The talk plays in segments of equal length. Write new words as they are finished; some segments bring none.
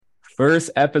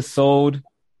First episode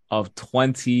of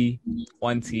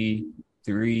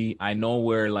 2023. I know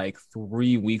we're like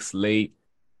 3 weeks late,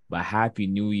 but Happy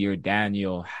New Year,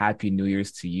 Daniel. Happy New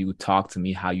Year's to you. Talk to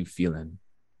me. How you feeling?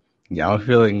 Yeah, I'm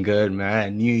feeling good,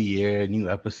 man. New year, new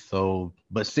episode,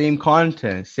 but same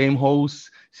content, same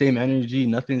host, same energy.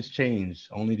 Nothing's changed.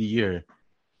 Only the year.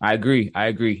 I agree. I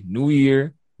agree. New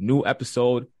year, new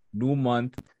episode, new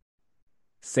month,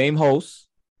 same host,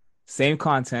 same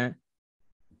content,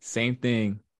 same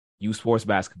thing. U Sports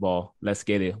Basketball. Let's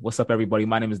get it. What's up, everybody?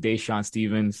 My name is Deshaun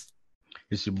Stevens.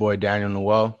 It's your boy Daniel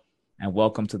Noel. And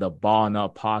welcome to the Ball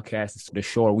Up Podcast. It's the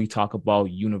show where we talk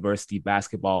about university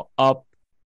basketball up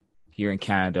here in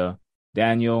Canada.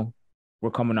 Daniel, we're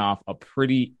coming off a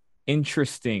pretty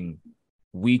interesting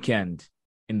weekend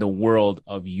in the world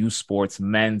of U Sports,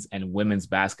 men's and women's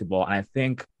basketball. And I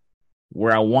think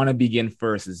where I want to begin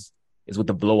first is with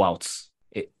the blowouts.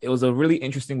 It was a really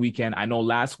interesting weekend. I know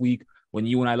last week when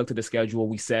you and I looked at the schedule,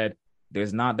 we said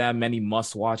there's not that many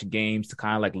must-watch games to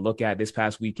kind of like look at this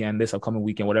past weekend, this upcoming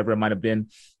weekend, whatever it might have been.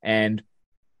 And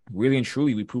really and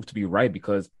truly, we proved to be right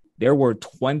because there were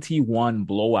 21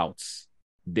 blowouts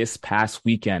this past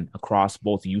weekend across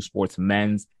both U Sports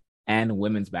men's and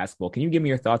women's basketball. Can you give me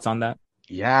your thoughts on that?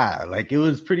 Yeah, like it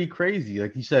was pretty crazy.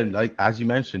 Like you said, like as you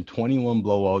mentioned, 21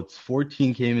 blowouts,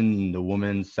 14 came in the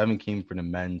women's, 7 came for the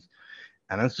men's.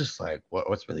 And it's just like,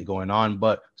 what's really going on?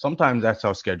 But sometimes that's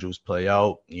how schedules play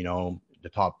out. The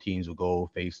top teams will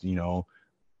go face, the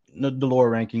lower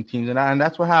ranking teams. And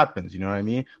that's what happens, you know what I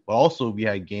mean? But also we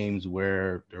had games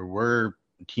where there were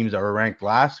teams that were ranked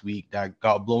last week that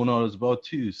got blown out as well,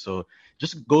 too. So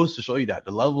just goes to show you that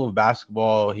the level of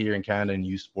basketball here in Canada and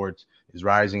youth sports is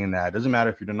rising in that. It doesn't matter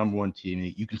if you're the number one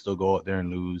team, you can still go out there and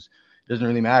lose. It doesn't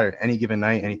really matter. Any given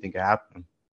night, anything can happen.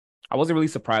 I wasn't really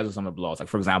surprised with some of the blowouts. Like,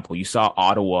 for example, you saw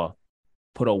Ottawa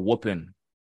put a whooping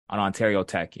on Ontario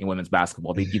Tech in women's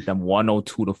basketball. They beat them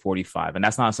 102-45. And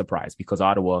that's not a surprise because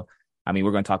Ottawa, I mean,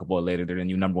 we're going to talk about it later. They're the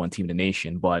new number one team in the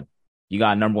nation. But you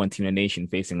got a number one team in the nation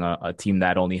facing a team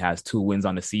that only has 2 wins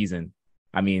on the season.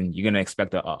 I mean, you're going to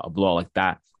expect a blowout like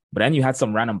that. But then you had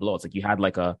some random blowouts. Like you had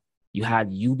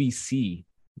UBC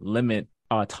limit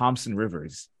Thompson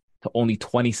Rivers to only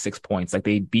 26 points. Like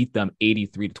they beat them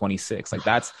 83-26. Like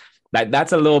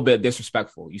that's a little bit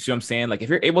disrespectful. You see what I'm saying? Like if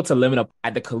you're able to limit up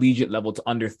at the collegiate level to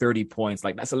under 30 points,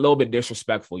 like that's a little bit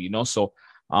disrespectful, So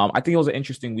I think it was an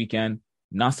interesting weekend.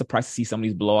 Not surprised to see some of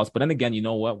these blowouts. But then again, you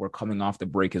know what? We're coming off the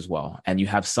break as well. And you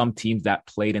have some teams that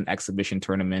played in exhibition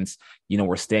tournaments.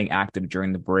 We're staying active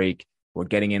during the break. We're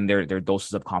getting in their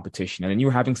doses of competition. And then you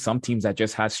were having some teams that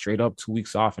just had straight up 2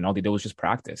 weeks off and all they did was just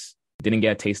practice. Didn't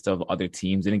get a taste of other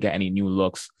teams, didn't get any new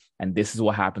looks. And this is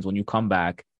what happens when you come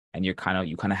back and you kind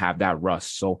of have that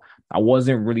rust. So I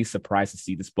wasn't really surprised to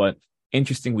see this, but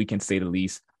interesting weekend, to say the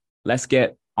least. Let's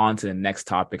get on to the next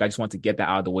topic. I just want to get that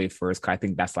out of the way first, because I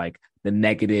think that's like the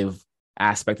negative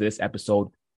aspect of this episode.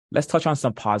 Let's touch on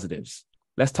some positives.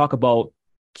 Let's talk about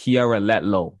Kiara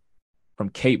Letlow from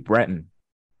Cape Breton,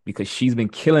 because she's been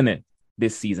killing it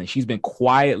this season. She's been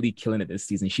quietly killing it this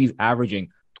season. She's averaging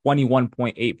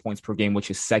 21.8 points per game, which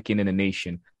is second in the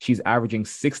nation. She's averaging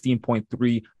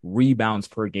 16.3 rebounds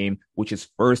per game, which is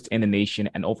first in the nation.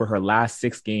 And over her last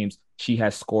 6 games, she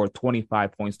has scored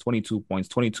 25 points, 22 points,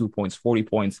 22 points, 40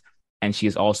 points. And she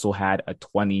has also had a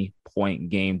 20-point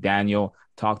game. Daniel,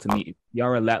 talk to me. Is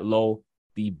Kiara Letlow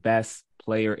the best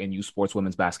player in U Sports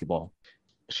women's basketball?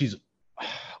 She's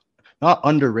not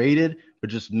underrated,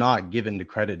 but just not given the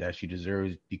credit that she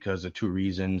deserves because of 2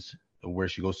 reasons: where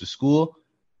she goes to school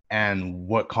and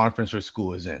what conference her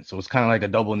school is in. So it's kind of like a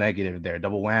double negative there,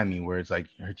 double whammy, where it's like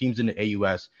her team's in the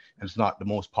AUS and it's not the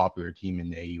most popular team in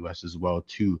the AUS as well,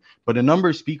 too. But the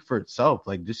numbers speak for itself.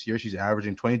 Like this year, she's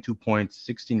averaging 22 points,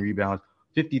 16 rebounds,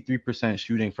 53%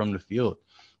 shooting from the field.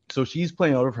 So she's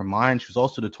playing out of her mind. She was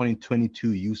also the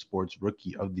 2022 U Sports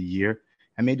Rookie of the Year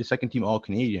and made the second team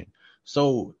All-Canadian.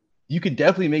 So you could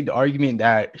definitely make the argument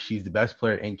that she's the best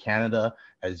player in Canada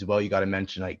as well. You got to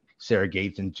mention like Sarah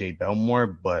Gates and Jade Belmore,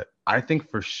 but I think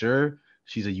for sure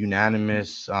she's a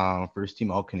unanimous first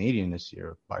team All-Canadian this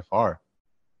year by far.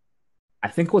 I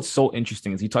think what's so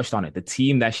interesting is you touched on it. The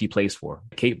team that she plays for,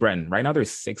 Cape Breton, right now they're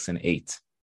 6-8.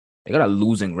 They got a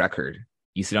losing record.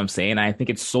 You see what I'm saying? I think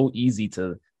it's so easy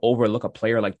to overlook a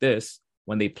player like this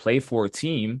when they play for a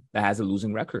team that has a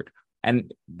losing record.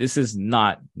 And this is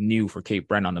not new for Cape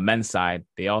Breton on the men's side.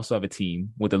 They also have a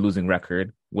team with a losing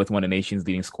record with one of the nation's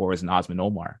leading scorers in Osman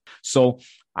Omar. So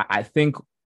I think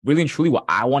really and truly what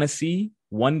I want to see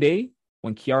one day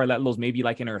when Kiara Letlow's maybe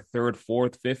like in her 3rd,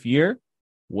 4th, 5th year,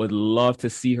 would love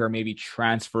to see her maybe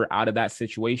transfer out of that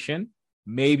situation,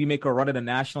 maybe make a run at a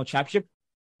national championship.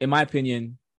 in my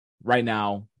opinion, right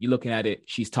now, you're looking at it,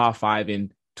 she's top 5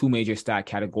 in 2 major stat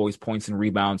categories, points and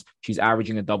rebounds. She's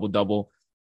averaging a double-double.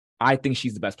 I think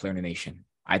she's the best player in the nation.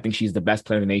 I think she's the best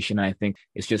player in the nation. And I think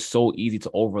it's just so easy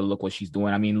to overlook what she's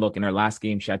doing. I mean, look, in her last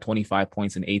game, she had 25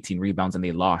 points and 18 rebounds, and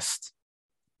they lost.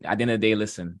 At the end of the day,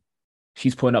 listen,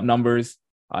 she's putting up numbers.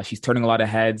 She's turning a lot of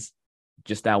heads.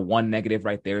 Just that one negative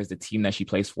right there is the team that she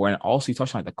plays for. And also, you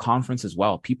touched on the conference as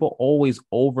well. People always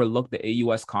overlook the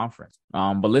AUS conference.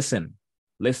 But listen,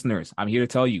 listeners, I'm here to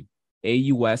tell you,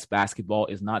 AUS basketball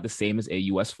is not the same as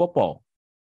AUS football.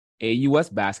 AUS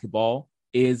basketball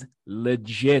is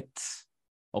legit.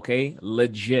 Okay?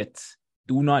 Legit.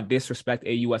 Do not disrespect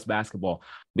AUS basketball.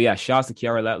 But yeah, shouts to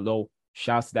Kiara Letlow.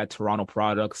 Shouts to that Toronto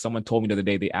product. Someone told me the other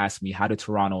day, they asked me, how did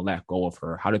Toronto let go of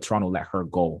her? How did Toronto let her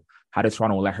go? How did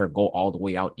Toronto let her go all the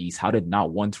way out east? How did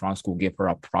not one Toronto school give her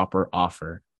a proper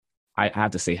offer? I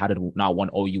have to say, how did not one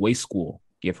OUA school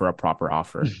give her a proper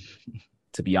offer?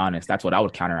 To be honest, that's what I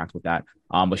would counteract with that.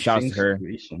 But shout out to her.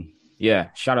 Yeah,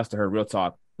 shout outs to her, real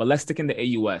talk. But let's stick in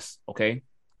the AUS, okay?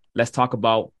 Let's talk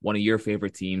about one of your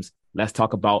favorite teams. Let's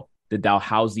talk about the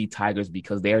Dalhousie Tigers,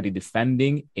 because they are the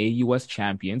defending AUS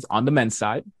champions on the men's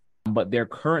side, but they're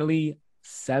currently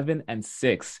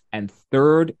 7-6 and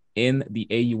third in the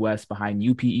AUS behind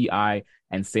UPEI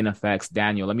and St. FX.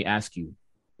 Daniel, let me ask you,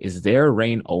 is their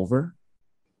reign over?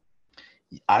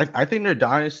 I think their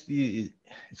dynasty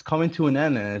is coming to an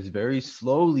end, and it's very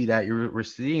slowly that we're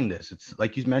seeing this. It's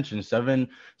like you mentioned,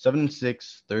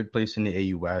 7-6, third place in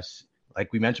the AUS.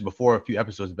 Like we mentioned before, a few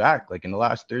episodes back, like in the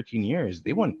last 13 years,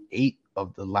 they won 8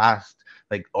 of the last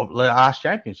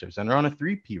championships, and they're on a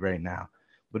 3-peat right now.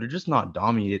 But they're just not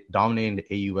dominating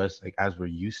the AUS like as we're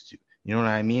used to. You know what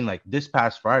I mean? Like this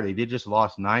past Friday, they just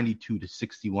lost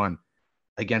 92-61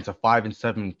 against a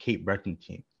 5-7 Cape Breton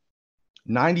team.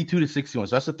 92-61.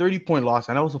 So that's a 30-point loss,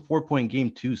 and that was a 4-point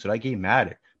game too. So that game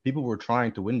mattered. People were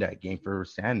trying to win that game for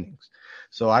standings.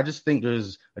 So I just think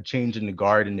there's a change in the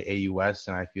guard in the AUS,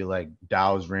 and I feel like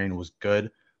Dow's reign was good.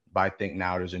 But I think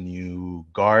now there's a new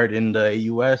guard in the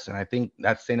AUS, and I think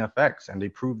that's St. FX, and they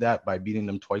proved that by beating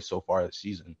them twice so far this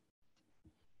season.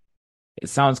 It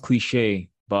sounds cliche,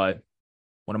 but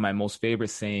one of my most favorite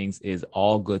sayings is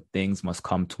all good things must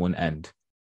come to an end.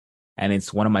 And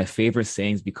it's one of my favorite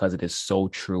sayings because it is so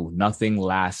true. Nothing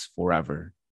lasts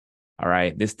forever. All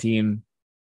right. This team,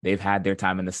 they've had their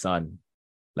time in the sun.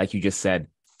 Like you just said,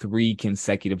 3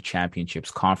 consecutive championships,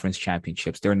 conference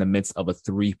championships. They're in the midst of a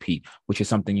 3-peat, which is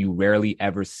something you rarely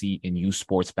ever see in youth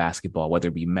sports basketball, whether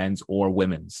it be men's or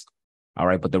women's. All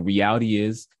right. But the reality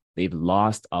is they've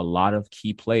lost a lot of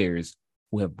key players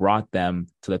who have brought them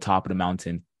to the top of the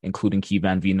mountain, including Key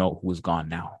Van Vino, who is gone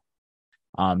now.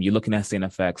 You're looking at St.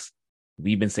 FX.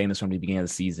 We've been saying this from the beginning of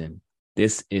the season.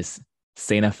 This is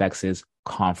St. FX's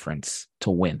conference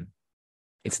to win.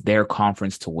 It's their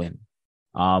conference to win.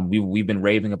 We've been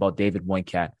raving about David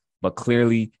Moycat, but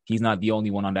clearly he's not the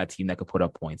only one on that team that can put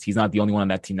up points. He's not the only one on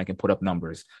that team that can put up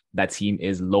numbers. That team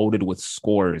is loaded with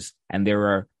scores, and there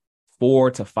are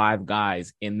 4 to 5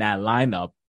 guys in that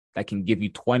lineup that can give you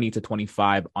 20 to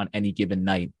 25 on any given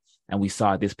night. And we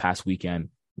saw it this past weekend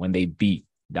when they beat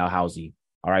Dalhousie.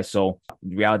 All right. So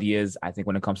the reality is, I think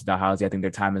when it comes to Dalhousie, I think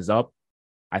their time is up.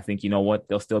 I think, you know what,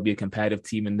 they'll still be a competitive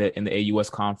team in the AUS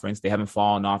conference. They haven't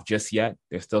fallen off just yet.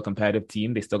 They're still a competitive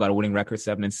team. They still got a winning record,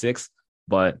 7-6.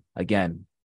 But again,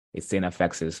 it's St.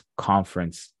 FX's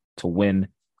conference to win.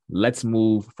 Let's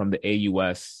move from the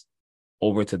AUS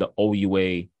over to the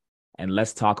OUA, and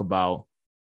let's talk about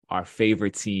our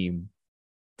favorite team,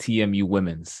 TMU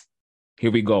Women's.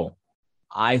 Here we go.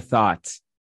 I thought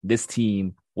this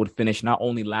team would finish not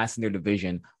only last in their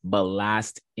division, but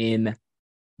last in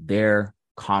their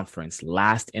conference,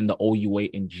 last in the OUA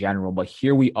in general. But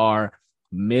here we are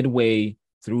midway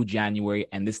through January,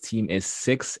 and this team is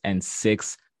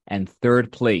 6-6 and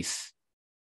third place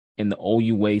in the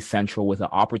OUA Central with an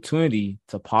opportunity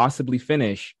to possibly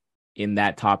finish in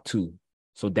that top 2.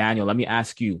 So Daniel, let me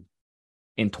ask you,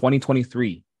 in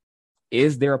 2023,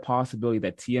 is there a possibility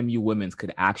that TMU Women's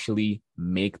could actually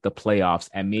make the playoffs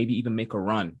and maybe even make a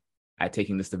run at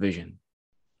taking this division?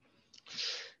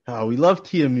 We love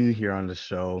TMU here on the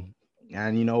show.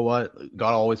 And you know what?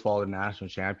 God always follow the national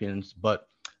champions, but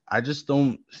I just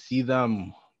don't see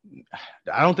them.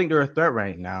 I don't think they're a threat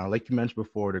right now. Like you mentioned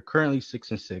before, they're currently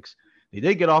 6-6. They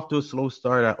did get off to a slow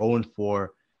start at 0-4.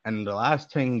 And in the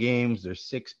last 10 games, they're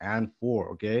 6-4,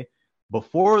 okay? But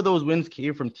 4 of those wins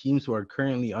came from teams who are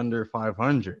currently under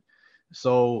 500.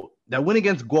 So that win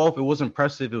against Guelph, it was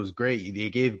impressive. It was great. They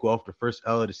gave Guelph the first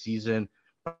L of the season.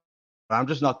 But I'm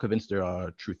just not convinced they're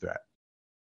a true threat.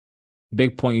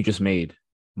 Big point you just made.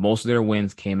 Most of their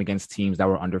wins came against teams that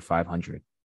were under 500.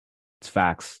 It's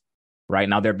facts. Right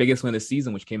now, their biggest win this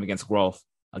season, which came against Guelph,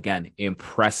 again,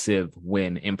 impressive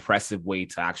win, impressive way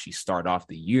to actually start off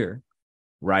the year,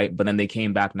 right? But then they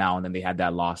came back now, and then they had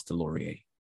that loss to Laurier.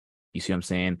 You see what I'm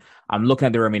saying? I'm looking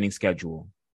at the remaining schedule.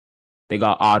 They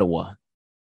got Ottawa,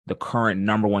 the current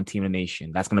number one team in the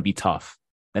nation. That's going to be tough.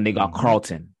 Then they got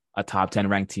Carleton, a top 10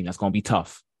 ranked team. That's going to be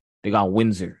tough. They got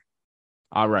Windsor.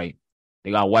 All right.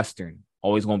 They got Western.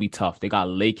 Always going to be tough. They got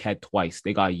Lakehead twice.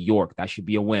 They got York. That should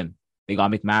be a win. They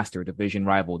got McMaster, division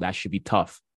rival. That should be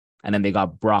tough. And then they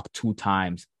got Brock 2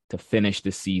 times to finish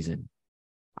the season.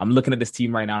 I'm looking at this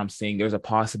team right now. I'm saying there's a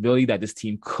possibility that this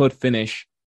team could finish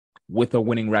with a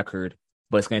winning record,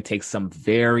 but it's going to take some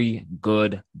very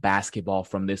good basketball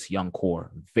from this young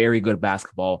core. Very good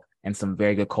basketball and some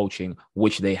very good coaching,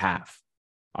 which they have.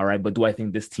 All right. But do I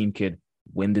think this team could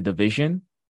win the division?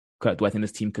 Do I think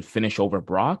this team could finish over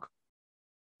Brock?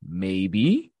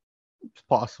 Maybe. It's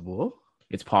possible.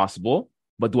 It's possible.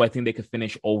 But do I think they could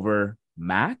finish over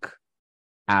Mac?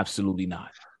 Absolutely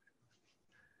not.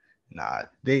 Nah,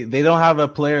 they don't have a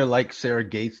player like Sarah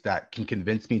Gates that can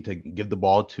convince me to give the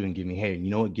ball to and give me, hey,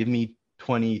 you know what, give me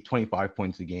 20, 25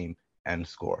 points a game and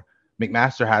score.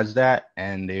 McMaster has that,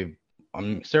 and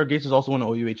Sarah Gates has also won an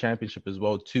OUA championship as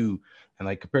well too. And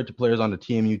like compared to players on the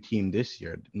TMU team this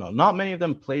year, not many of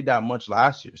them played that much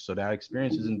last year, so that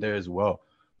experience isn't there as well.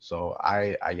 So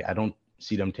I don't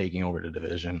see them taking over the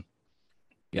division.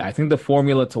 Yeah, I think the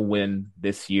formula to win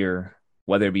this year,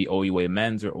 whether it be OUA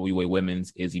men's or OUA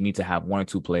women's, is you need to have 1 or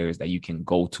 2 players that you can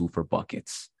go to for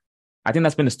buckets. I think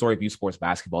that's been the story of U Sports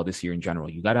basketball this year in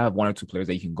general. You got to have 1 or 2 players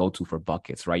that you can go to for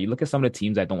buckets, right? You look at some of the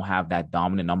teams that don't have that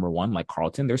dominant number one, like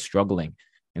Carleton, they're struggling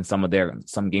in some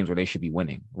games where they should be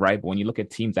winning, right? But when you look at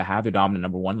teams that have their dominant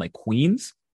number one, like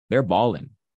Queens, they're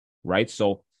balling, right?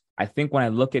 So I think when I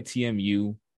look at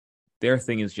TMU, their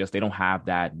thing is just they don't have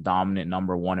that dominant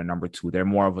number one or number two. They're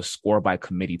more of a score by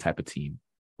committee type of team.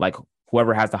 Like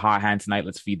whoever has the hot hand tonight,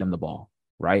 let's feed them the ball,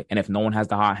 right? And if no one has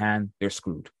the hot hand, they're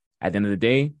screwed. At the end of the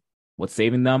day, what's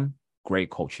saving them? Great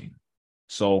coaching.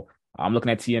 So I'm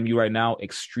looking at TMU right now,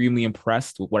 extremely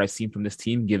impressed with what I've seen from this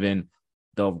team, given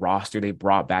the roster they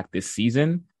brought back this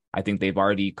season. I think they've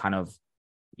already kind of,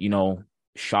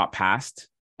 shot past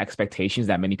expectations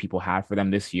that many people had for them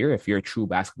this year. If you're a true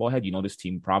basketball head, this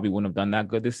team probably wouldn't have done that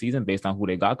good this season based on who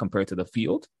they got compared to the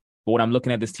field. But when I'm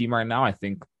looking at this team right now, I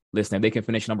think, listen, if they can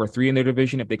finish number 3 in their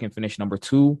division, if they can finish number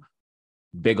 2,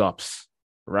 big ups,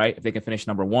 right? If they can finish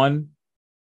number 1,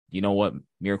 you know what?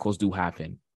 Miracles do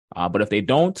happen. But if they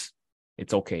don't,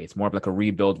 it's okay. It's more of like a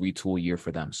rebuild, retool year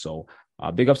for them. So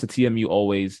big ups to TMU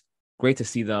always. Great to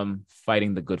see them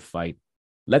fighting the good fight.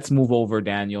 Let's move over,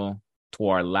 Daniel, to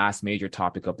our last major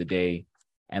topic of the day.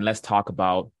 And let's talk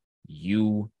about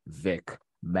UVic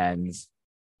men's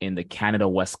in the Canada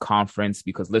West Conference.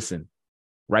 Because listen,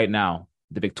 right now,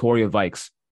 the Victoria Vikes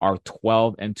are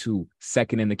 12-2,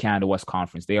 second in the Canada West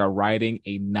Conference. They are riding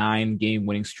a 9-game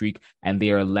winning streak, and they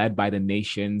are led by the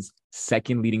nation's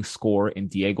second leading scorer in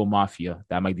Diego Mafia.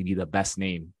 That might be the best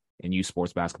name in U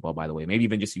Sports basketball, by the way. Maybe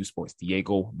even just U Sports,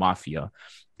 Diego Mafia.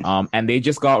 And they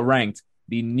just got ranked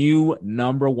the new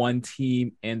number 1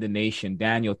 team in the nation.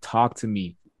 Daniel, talk to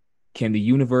me. Can the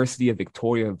University of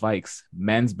Victoria Vikes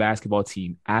men's basketball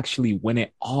team actually win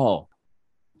it all?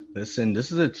 Listen,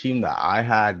 this is a team that I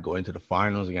had going to the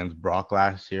finals against Brock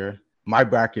last year. My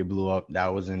bracket blew up.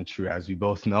 That wasn't true, as we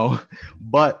both know.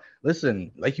 But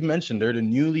listen, like you mentioned, they're the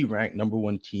newly ranked number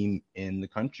 1 team in the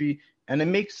country. And it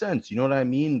makes sense. You know what I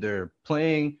mean? They're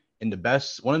playing in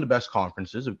one of the best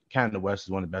conferences. Canada West is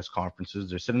one of the best conferences.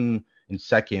 They're sitting in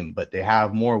second, but they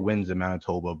have more wins than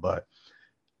Manitoba.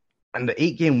 And the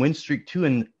 8-game win streak too,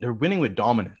 and they're winning with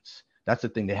dominance. That's the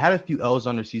thing. They had a few L's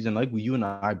on their season. Like you and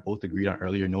I both agreed on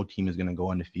earlier, no team is going to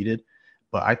go undefeated.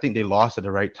 But I think they lost at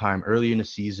the right time early in the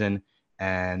season.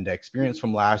 And the experience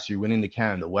from last year, winning the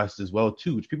Canada West as well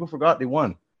too, which people forgot they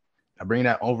won. I bring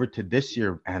that over to this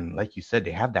year. And like you said,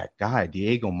 they have that guy,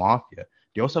 Diego Mafia.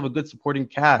 They also have a good supporting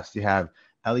cast. They have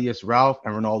Elias Ralph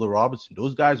and Ronaldo Robinson.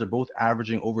 Those guys are both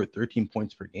averaging over 13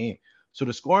 points per game. So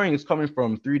the scoring is coming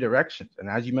from 3 directions. And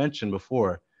as you mentioned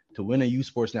before, to win a U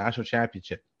Sports National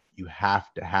Championship, you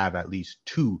have to have at least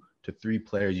 2 to 3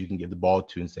 players you can give the ball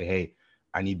to and say, hey,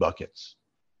 I need buckets.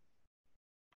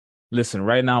 Listen,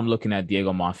 right now I'm looking at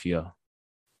Diego Mafia,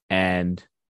 and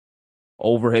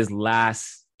over his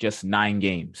last just 9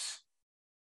 games,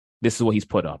 this is what he's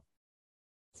put up.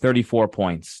 34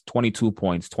 points, 22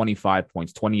 points, 25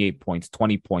 points, 28 points,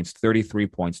 20 points, 33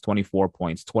 points, 24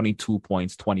 points, 22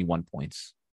 points, 21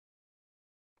 points.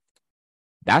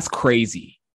 That's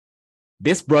crazy.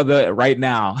 This brother right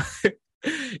now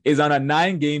is on a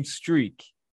 9-game streak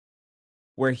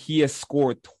where he has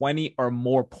scored 20 or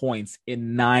more points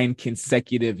in 9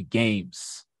 consecutive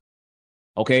games.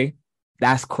 Okay?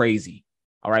 That's crazy.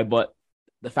 All right. But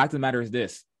the fact of the matter is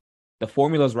this. The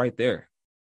formula is right there.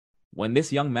 When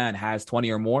this young man has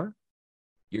 20 or more,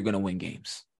 you're going to win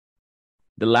games.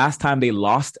 The last time they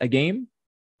lost a game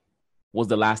was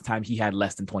the last time he had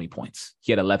less than 20 points.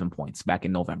 He had 11 points back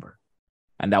in November,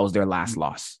 and that was their last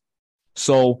loss.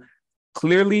 So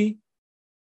clearly,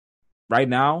 right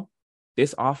now,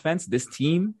 this offense, this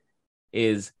team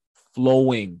is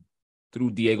flowing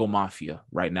through Diego Mafia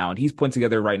right now. And he's putting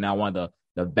together right now one of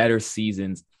the better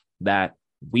seasons that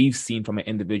we've seen from an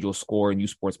individual scorer in U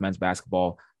Sports men's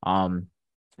basketball.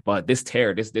 But this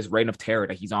reign of terror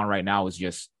that he's on right now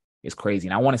is crazy.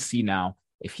 And I want to see now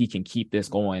if he can keep this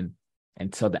going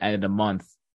until the end of the month,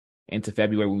 into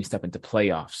February when we step into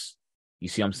playoffs. You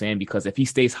see what I'm saying? Because if he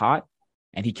stays hot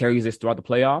and he carries this throughout the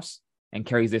playoffs and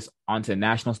carries this onto the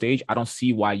national stage, I don't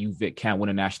see why UVic can't win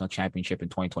a national championship in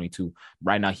 2022.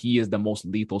 Right now, he is the most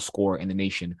lethal scorer in the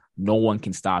nation. No one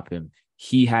can stop him.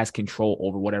 He has control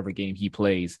over whatever game he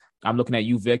plays. I'm looking at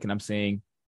UVic and I'm saying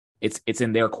it's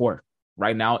in their court.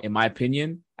 Right now, in my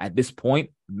opinion, at this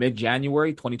point,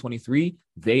 mid-January 2023,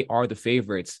 they are the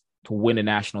favorites to win a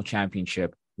national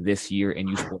championship this year in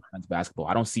U Sports men's basketball.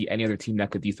 I don't see any other team that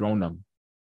could dethrone them.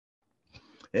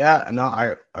 Yeah, no,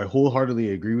 I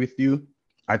wholeheartedly agree with you.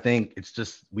 I think it's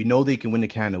just, we know they can win the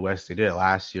Canada West. They did it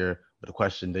last year. But the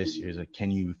question this year is, like, can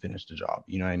you finish the job?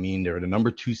 You know what I mean? They were the number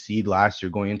 2 seed last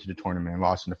year going into the tournament and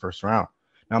lost in the first round.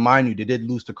 Now, mind you, they did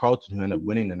lose to Carleton, who ended up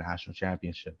winning the national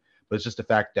championship. But it's just the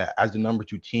fact that as the number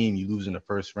 2 team, you lose in the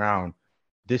first round.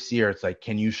 This year, it's like,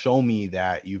 can you show me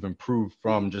that you've improved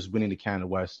from just winning the Canada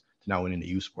West to now winning the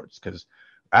U Sports? Because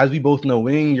as we both know,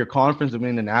 winning your conference and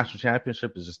winning the national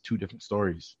championship is just 2 different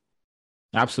stories.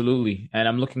 Absolutely. And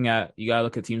I'm looking at, you got to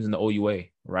look at teams in the OUA,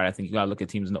 right? I think you got to look at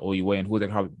teams in the OUA and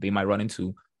who they might run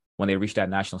into when they reach that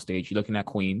national stage. You're looking at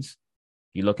Queens,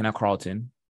 you're looking at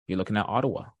Carleton, you're looking at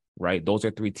Ottawa, right? Those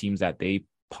are 3 teams that they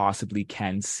possibly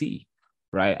can see,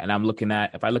 right? And I'm looking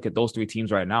at, if I look at those 3 teams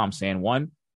right now, I'm saying,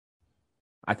 one,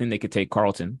 I think they could take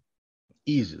Carleton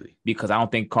easily, because I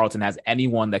don't think Carleton has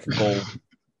anyone that can go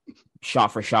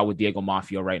shot for shot with Diego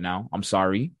Mafia right now. I'm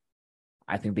sorry.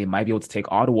 I think they might be able to take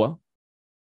Ottawa.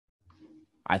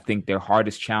 I think their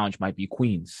hardest challenge might be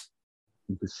Queens.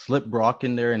 You could slip Brock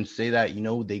in there and say that, you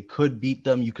know, they could beat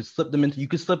them. You could slip them into, you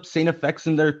could slip St. FX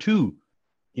in there too.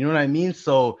 You know what I mean?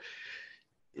 So,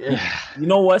 yeah. You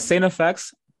know what? St.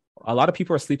 FX, a lot of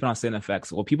people are sleeping on St.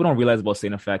 FX. What people don't realize about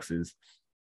St. FX is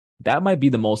that might be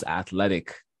the most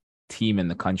athletic team in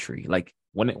the country. Like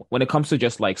when it comes to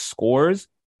just like scores,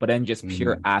 but then just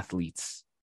pure athletes,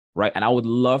 right? And I would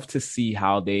love to see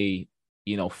how they,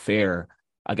 fare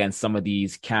against some of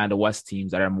these Canada West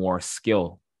teams that are more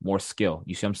skill.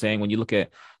 You see what I'm saying? When you look at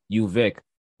UVic,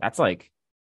 that's like,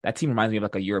 that team reminds me of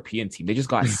like a European team. They just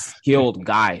got skilled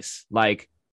guys. Like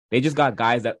they just got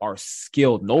guys that are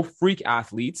skilled, no freak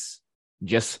athletes,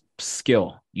 just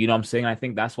skill. You know what I'm saying? I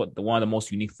think that's what one of the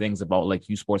most unique things about like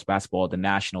U Sports basketball at the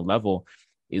national level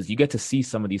is you get to see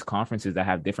some of these conferences that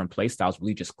have different play styles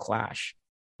really just clash,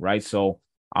 right? So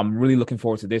I'm really looking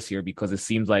forward to this year because it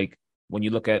seems like when you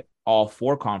look at all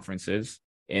 4 conferences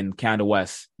in Canada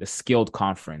West, the skilled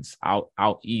conference,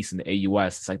 out east in the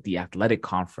AUS, it's like the athletic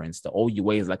conference. The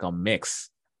OUA is like a mix.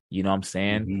 You know what I'm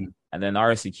saying? Mm-hmm. And then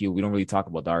RSCQ, we don't really talk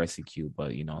about the RSCQ,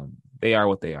 but they are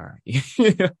what they are.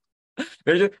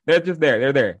 They're just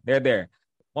there. They're there.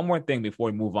 One more thing before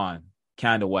we move on.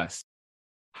 Canada West.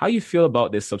 How you feel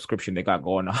about this subscription they got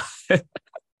going on?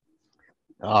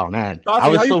 Oh man. I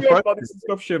was so frustrated about this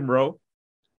subscription, bro.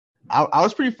 I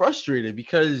was pretty frustrated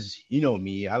because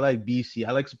me, I like BC.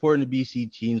 I like supporting the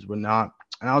BC teams, but not.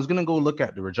 And I was gonna go look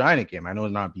at the Regina game. I know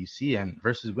it's not BC and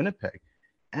versus Winnipeg,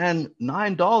 and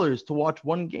 $9 to watch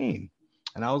one game.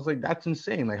 And I was like, that's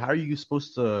insane. Like, how are you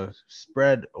supposed to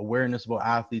spread awareness about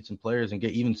athletes and players and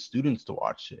get even students to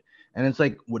watch it? And it's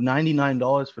like with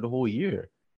 $99 for the whole year.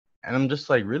 And I'm just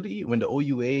like, really? When the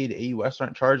OUA, the AUS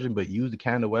aren't charging, but you, the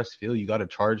Canada West, feel you got to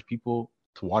charge people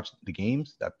to watch the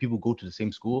games that people go to the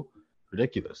same school?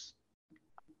 Ridiculous.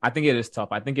 I think it is tough.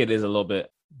 I think it is a little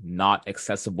bit not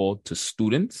accessible to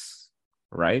students,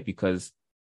 right? Because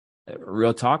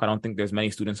real talk, I don't think there's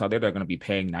many students out there that are going to be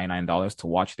paying $99 to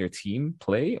watch their team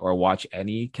play or watch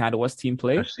any Canada West team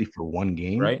play. Especially for one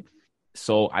game. Right?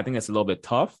 So I think it's a little bit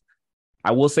tough.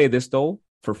 I will say this, though.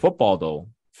 For football,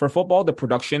 the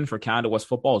production for Canada West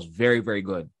football is very, very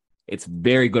good. It's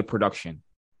very good production.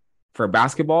 For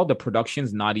basketball, the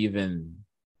production's not even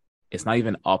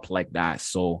up like that.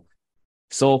 So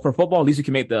So for football, at least you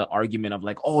can make the argument of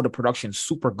like, oh, the production's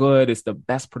super good. It's the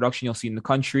best production you'll see in the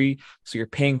country. So you're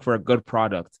paying for a good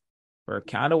product. For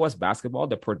Canada West basketball,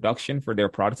 the production for their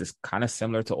products is kind of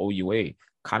similar to OUA,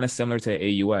 kind of similar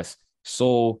to AUS.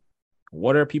 So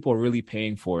what are people really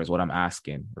paying for is what I'm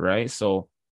asking, right? So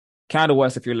Canada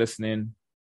West, if you're listening,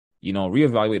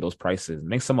 reevaluate those prices,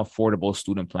 make some affordable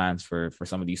student plans for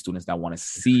some of these students that want to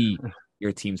see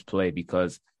your teams play,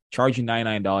 because charging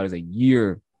 $99 a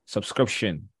year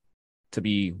subscription to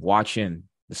be watching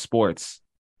the sports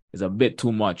is a bit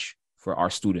too much for our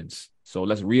students. So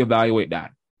let's reevaluate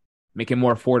that. Make it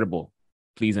more affordable,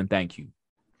 please and thank you.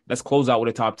 Let's close out with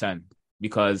a top 10,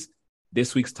 because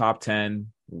this week's top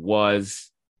 10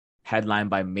 was headlined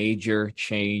by major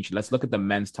change. Let's look at the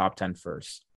men's top 10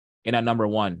 first. In at number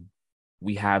 1,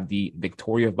 we have the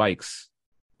Victoria Vikes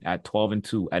at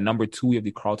 12-2. At number 2, we have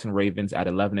the Carleton Ravens at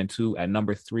 11-2. At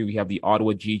number 3, we have the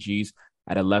Ottawa GGs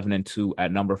at 11-2.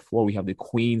 At number 4, we have the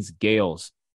Queens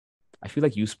Gales. I feel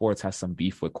like U Sports has some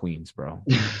beef with Queens, bro.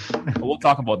 But we'll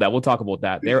talk about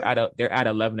that. They're at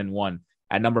 11-1.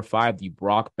 At number 5, the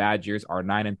Brock Badgers are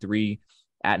 9-3.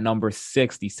 At number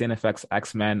 6, the Cinefx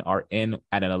X-Men are in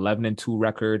at an 11-2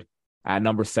 record. At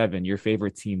number 7, your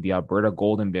favorite team, the Alberta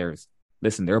Golden Bears.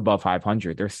 Listen, they're above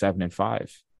 500. They're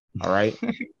 7-5. All right.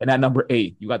 And at number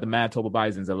 8, you got the Manitoba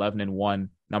Bisons 11-1.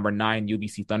 Number 9,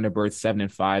 UBC Thunderbirds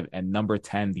 7-5. And number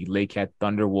 10, the Lakehead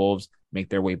Thunderwolves make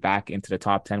their way back into the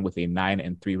top 10 with a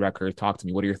 9-3 record. Talk to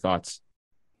me. What are your thoughts?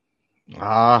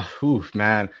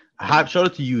 Man. Shout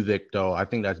out to you, Vic, though. I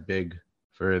think that's big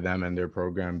for them and their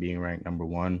program being ranked number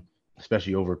 1,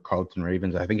 especially over Carleton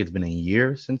Ravens. I think it's been a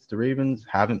year since the Ravens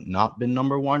haven't not been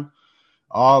number 1.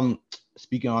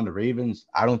 Speaking on the Ravens,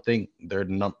 I don't think they're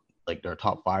they're a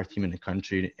top 5 team in the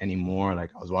country anymore.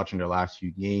 Like, I was watching their last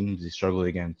few games. They struggled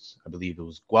against, I believe it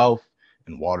was Guelph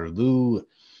and Waterloo.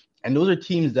 And those are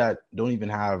teams that don't even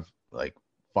have like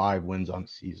 5 wins on the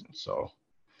season. So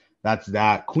that's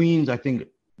that. Queens, I think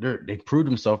they proved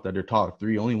themselves that they're top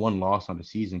 3, only 1 loss on the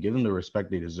season. Give them the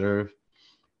respect they deserve.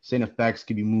 St. FX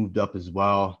could be moved up as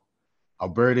well.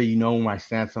 Alberta, my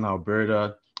stance on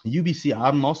Alberta.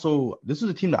 UBC, this is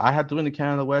a team that I had to win the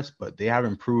Canada West, but they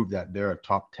haven't proved that they're a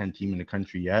top 10 team in the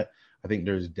country yet. I think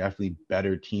there's definitely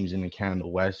better teams in the Canada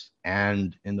West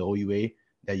and in the OUA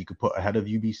that you could put ahead of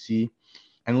UBC.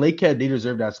 And Lakehead, they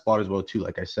deserve that spot as well, too.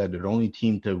 Like I said, they're the only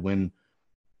team to win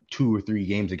 2 or 3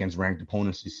 games against ranked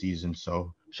opponents this season.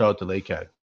 So shout out to Lakehead.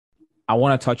 I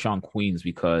want to touch on Queens,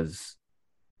 because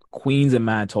Queens and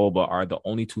Manitoba are the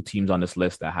only 2 teams on this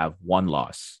list that have 1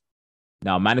 loss.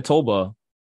 Now, Manitoba,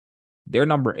 they're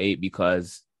number 8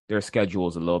 because their schedule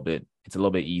is a little bit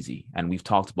easy. And we've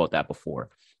talked about that before.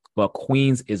 But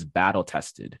Queens is battle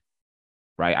tested,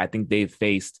 right? I think they've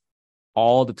faced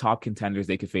all the top contenders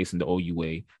they could face in the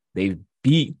OUA. They've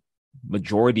beat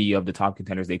majority of the top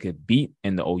contenders they could beat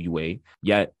in the OUA,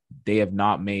 yet they have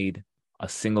not made a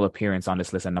single appearance on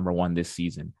this list at number 1 this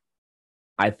season.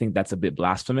 I think that's a bit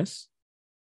blasphemous.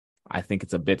 I think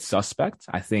it's a bit suspect.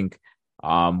 I think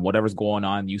whatever's going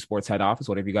on, U Sports head office,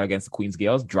 whatever you got against the Queens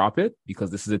Gales, drop it, because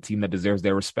this is a team that deserves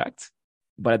their respect.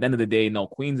 But at the end of the day, no,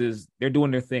 they're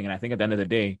doing their thing. And I think at the end of the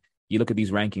day, you look at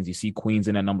these rankings, you see Queens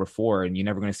in at number 4, and you're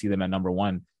never going to see them at number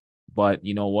 1. But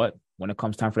you know what? When it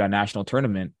comes time for that national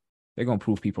tournament, they're going to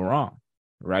prove people wrong,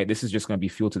 right? This is just going to be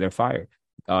fuel to their fire.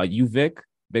 UVic,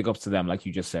 big ups to them. Like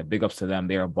you just said, big ups to them.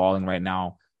 They are balling right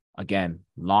now. Again,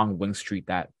 long win streak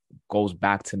that goes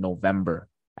back to November.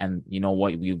 And you know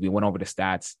what? We went over the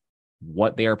stats.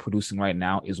 What they are producing right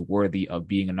now is worthy of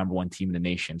being a number 1 team in the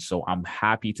nation. So I'm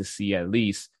happy to see at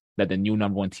least that the new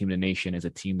number 1 team in the nation is a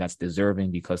team that's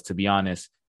deserving, because to be honest,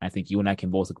 I think you and I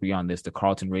can both agree on this. The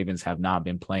Carleton Ravens have not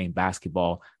been playing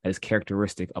basketball that is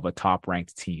characteristic of a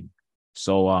top-ranked team.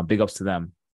 So big ups to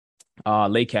them.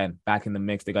 Lakehead back in the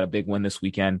mix. They got a big win this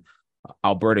weekend.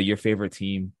 Alberta, your favorite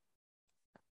team.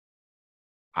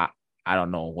 I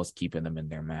don't know what's keeping them in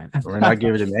there, man. We're not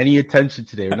giving them any attention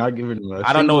today. We're not giving them.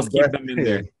 I don't know what's keeping them in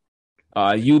there.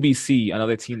 UBC,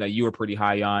 another team that you were pretty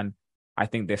high on. I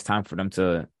think it's time for them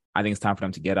to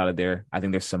get out of there. I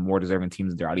think there's some more deserving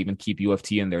teams in there. I'd even keep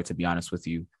UFT in there, to be honest with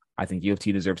you. I think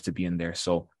UFT deserves to be in there.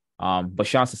 So, but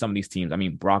shouts to some of these teams. I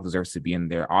mean, Brock deserves to be in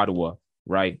there. Ottawa,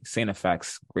 right? St.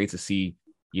 FX, great to see,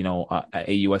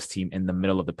 a AUS team in the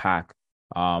middle of the pack.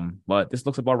 But this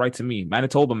looks about right to me.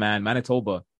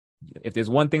 Manitoba. If there's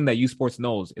one thing that U Sports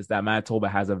knows, is that Manitoba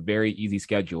has a very easy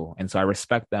schedule. And so I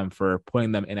respect them for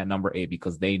putting them in at number 8,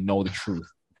 because they know the truth.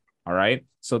 All right.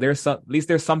 So at least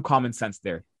there's some common sense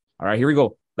there. All right, here we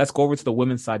go. Let's go over to the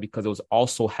women's side, because it was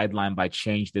also headlined by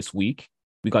change this week.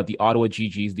 We got the Ottawa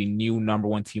GGs, the new number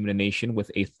one team in the nation with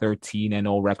a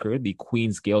 13-0 record. The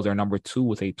Queens Gales are number 2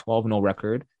 with a 12-0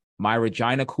 record. My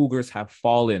Regina Cougars have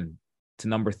fallen to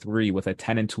number 3 with a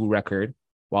 10-2 record,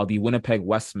 while the Winnipeg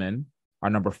Westmen are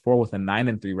number 4 with a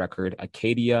 9-3 record.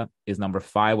 Acadia is number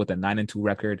 5 with a 9-2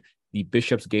 record. The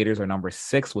Bishops Gators are number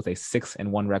 6 with a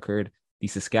 6-1 record. The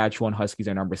Saskatchewan Huskies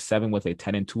are number 7 with a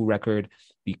 10-2 record.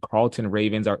 The Carleton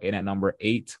Ravens are in at number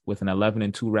 8 with an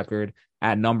 11-2 record.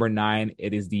 At number 9,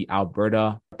 it is the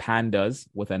Alberta Pandas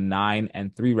with a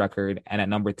 9-3 record. And at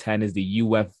number 10 is the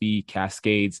UFV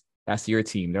Cascades. That's your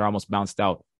team. They're almost bounced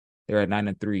out. They're at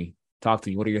 9-3. Talk to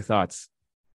me. What are your thoughts?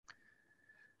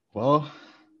 Well,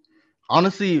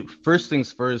 honestly, first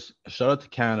things first, shout out to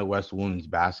Canada West women's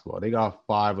basketball. They got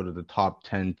 5 out of the top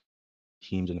 10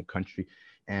 teams in the country,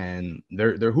 and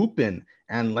they're hooping.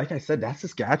 And like I said, that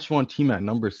Saskatchewan team at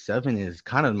number 7 is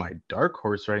kind of my dark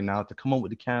horse right now to come up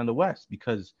with the Canada West,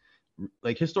 because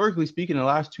like historically speaking, in the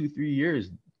last 2-3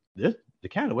 years, the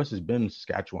Canada West has been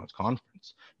Saskatchewan's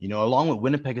conference, along with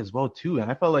Winnipeg as well too.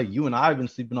 And I felt like you and I have been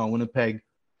sleeping on Winnipeg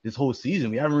this whole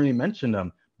season. We haven't really mentioned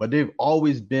them, but they've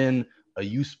always been a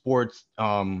U Sports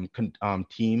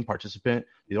team participant.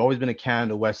 They've always been a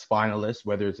Canada West finalist,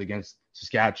 whether it's against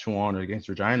Saskatchewan or against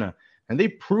Regina. And they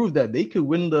proved that they could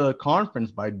win the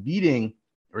conference by beating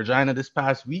Regina this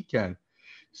past weekend.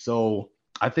 So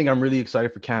I think I'm really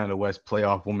excited for Canada West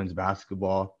playoff women's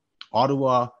basketball.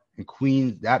 Ottawa and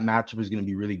Queens, that matchup is going to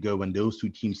be really good when those two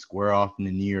teams square off in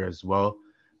the new year as well.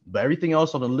 But everything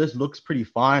else on the list looks pretty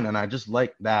fine. And I just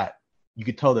like that you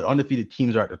could tell that undefeated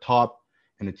teams are at the top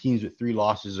and the teams with 3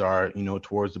 losses are,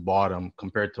 towards the bottom,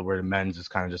 compared to where the men's is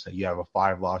kind of just like you have a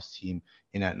 5-loss team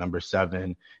in at number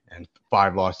 7 and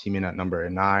 5-loss team in at number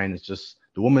 9. It's just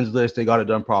the women's list. They got it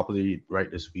done properly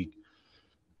right this week.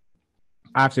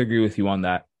 I have to agree with you on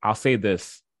that. I'll say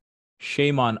this.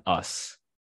 Shame on us.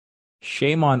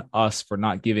 Shame on us for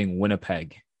not giving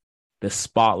Winnipeg the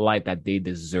spotlight that they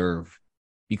deserve.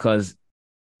 Because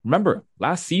remember,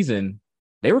 last season,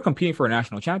 they were competing for a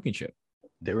national championship.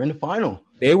 They were in the final.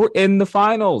 They were in the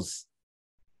finals.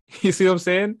 You see what I'm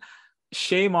saying?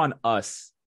 Shame on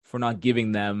us for not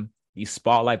giving them the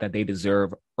spotlight that they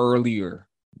deserve earlier.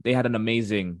 They had an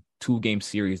amazing 2-game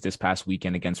series this past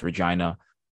weekend against Regina.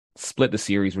 Split the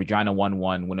series. Regina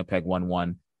 1-1, Winnipeg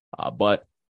 1-1. But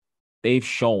they've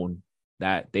shown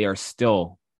that they are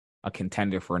still a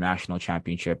contender for a national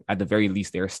championship. At the very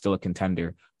least, they are still a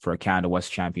contender for a Canada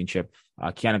West championship.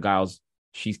 Kiana Giles,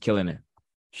 she's killing it.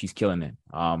 She's killing it.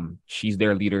 She's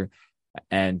their leader,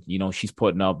 and she's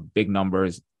putting up big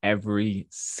numbers every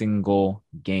single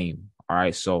game. All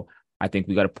right, so I think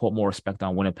we got to put more respect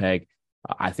on Winnipeg.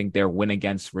 I think their win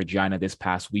against Regina this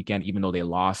past weekend, even though they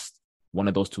lost one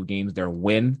of those 2 games, their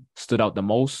win stood out the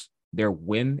most. Their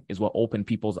win is what opened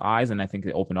people's eyes, and I think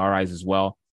it opened our eyes as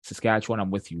well. Saskatchewan,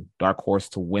 I'm with you. Dark horse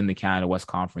to win the Canada West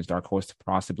Conference. Dark horse to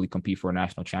possibly compete for a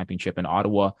national championship. And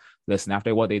Ottawa, listen,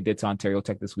 after what they did to Ontario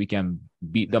Tech this weekend,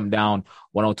 beat them down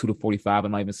 102-45.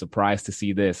 I'm not even surprised to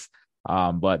see this.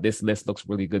 But this list looks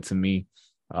really good to me.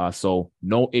 So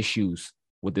no issues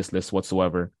with this list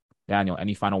whatsoever. Daniel,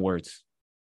 any final words?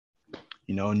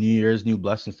 New Year's, new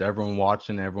blessings to everyone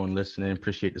watching, everyone listening.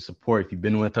 Appreciate the support. If you've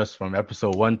been with us from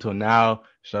episode 1 till now,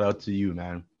 shout out to you,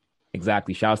 man.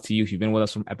 Exactly. Shouts to you. If you've been with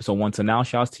us from episode 1 to now,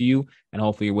 shouts to you. And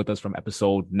hopefully you're with us from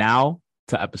episode now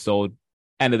to episode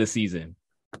end of the season.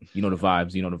 You know the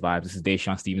vibes. You know the vibes. This is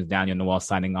Deshaun Stevens, Daniel Noel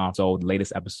signing off. So the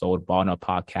latest episode, Ball Nut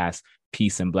Podcast.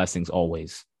 Peace and blessings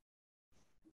always.